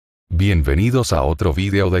Bienvenidos a otro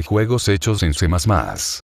video de juegos hechos en C++.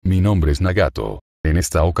 Mi nombre es Nagato. En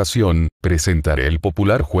esta ocasión, presentaré el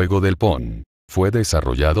popular juego del pong. Fue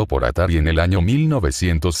desarrollado por Atari en el año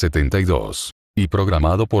 1972. Y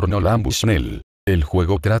programado por Nolan Bushnell. El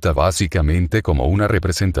juego trata básicamente como una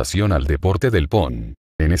representación al deporte del pong.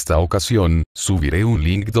 En esta ocasión, subiré un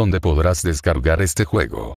link donde podrás descargar este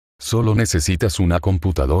juego. Solo necesitas una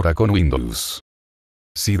computadora con Windows.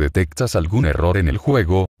 Si detectas algún error en el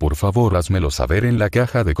juego, por favor házmelo saber en la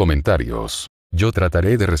caja de comentarios. Yo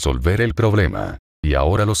trataré de resolver el problema. Y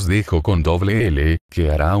ahora los dejo con Doble L,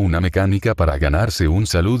 que hará una mecánica para ganarse un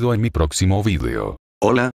saludo en mi próximo vídeo.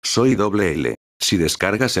 Hola, soy Doble L. Si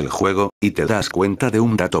descargas el juego, y te das cuenta de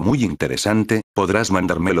un dato muy interesante, podrás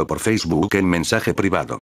mandármelo por Facebook en mensaje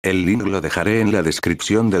privado. El link lo dejaré en la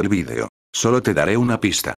descripción del vídeo. Solo te daré una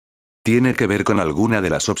pista. Tiene que ver con alguna de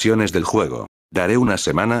las opciones del juego. Daré una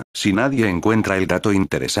semana, si nadie encuentra el dato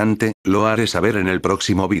interesante, lo haré saber en el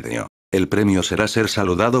próximo vídeo. El premio será ser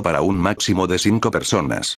saludado para un máximo de 5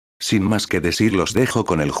 personas. Sin más que decir, los dejo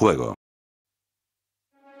con el juego.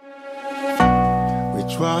 We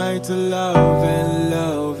try to love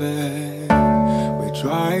it. We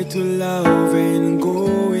try to love and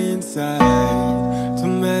go inside. To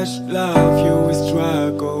mesh love you we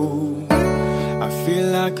struggle. I feel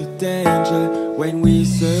like a danger when we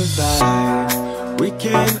survive. We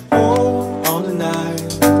can hold on the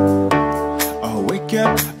night, or wake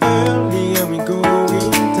up early and we go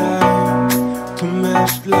in time. To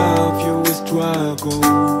match love you we struggle.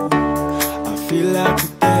 I feel like a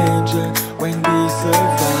danger when we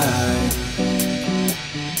survive.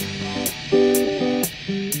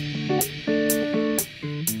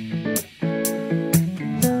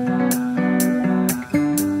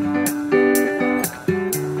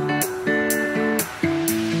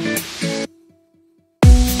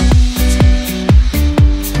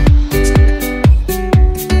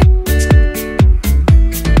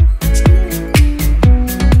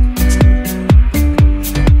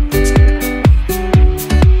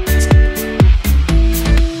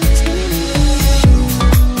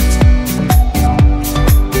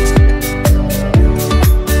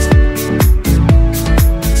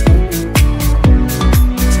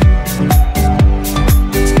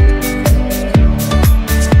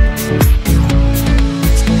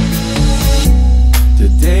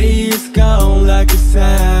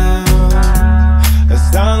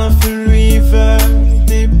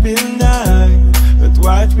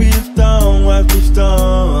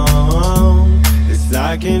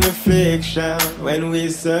 In a fiction when we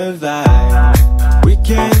survive. We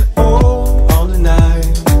can hold all the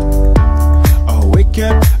night, or wake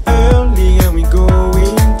up early and we go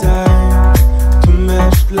in time. To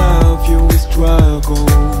match love you we struggle.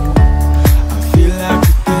 I feel like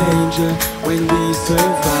a danger when we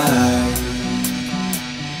survive.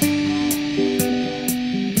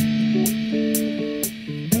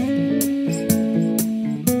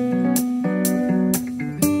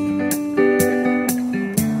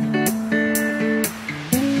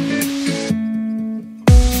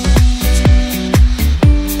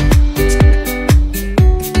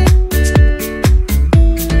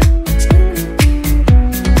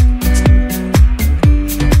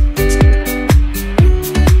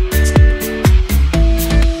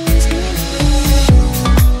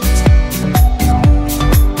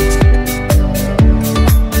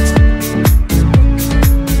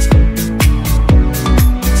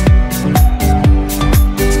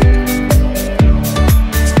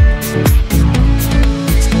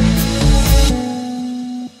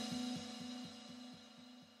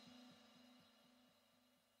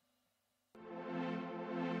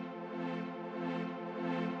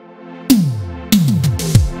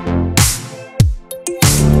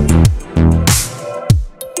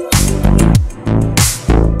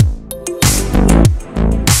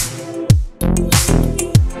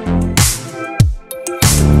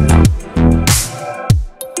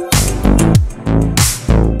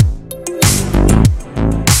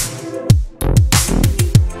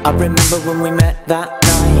 I remember when we met that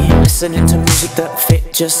night, listening to music that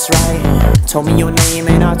fit just right. Told me your name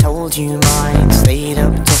and I told you mine. Stayed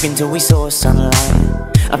up talking till we saw sunlight.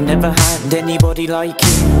 I've never had anybody like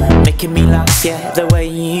you, making me laugh, yeah, the way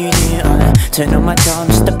you do. I turn on my charm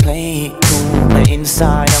just to play it cool, but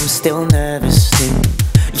inside I'm still nervous too.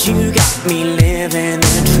 You got me living in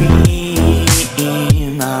a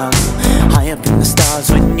dream. I'm high up in the stars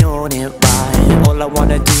when you're nearby. All I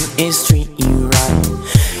wanna do is treat you right.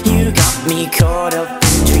 You got me caught up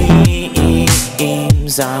in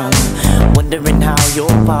dreams. I'm wondering how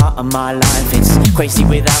you're part of my life. It's crazy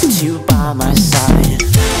without you by my side.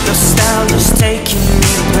 Nostalgia's taking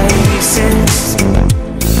me away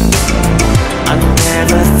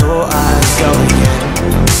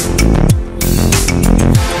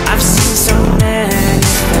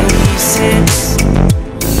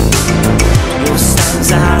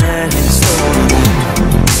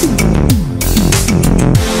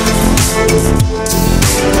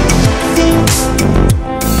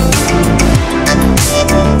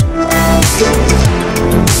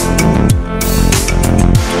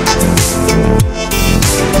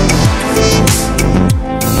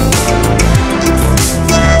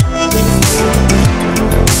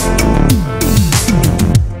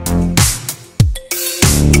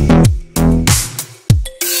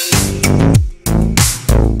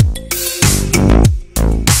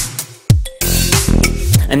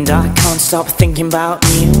I can't stop thinking about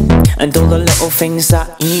you and all the little things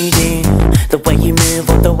that you do. The way you move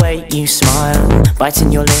or the way you smile,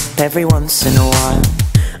 biting your lip every once in a while.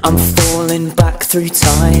 I'm falling back through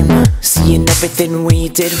time, seeing everything we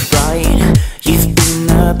did right. You've been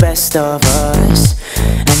the best of us,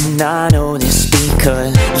 and I know this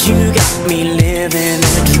because you got me living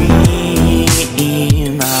a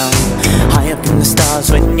dream. I'm high up in the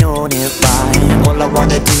stars when you're nearby. All I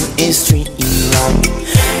wanna do is treat you right.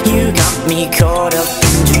 You got me caught up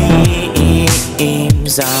in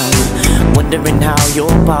dreams. I'm wondering how you're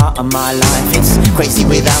part of my life. It's crazy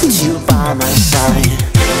without you by my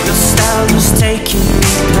side. Nostalgia's taking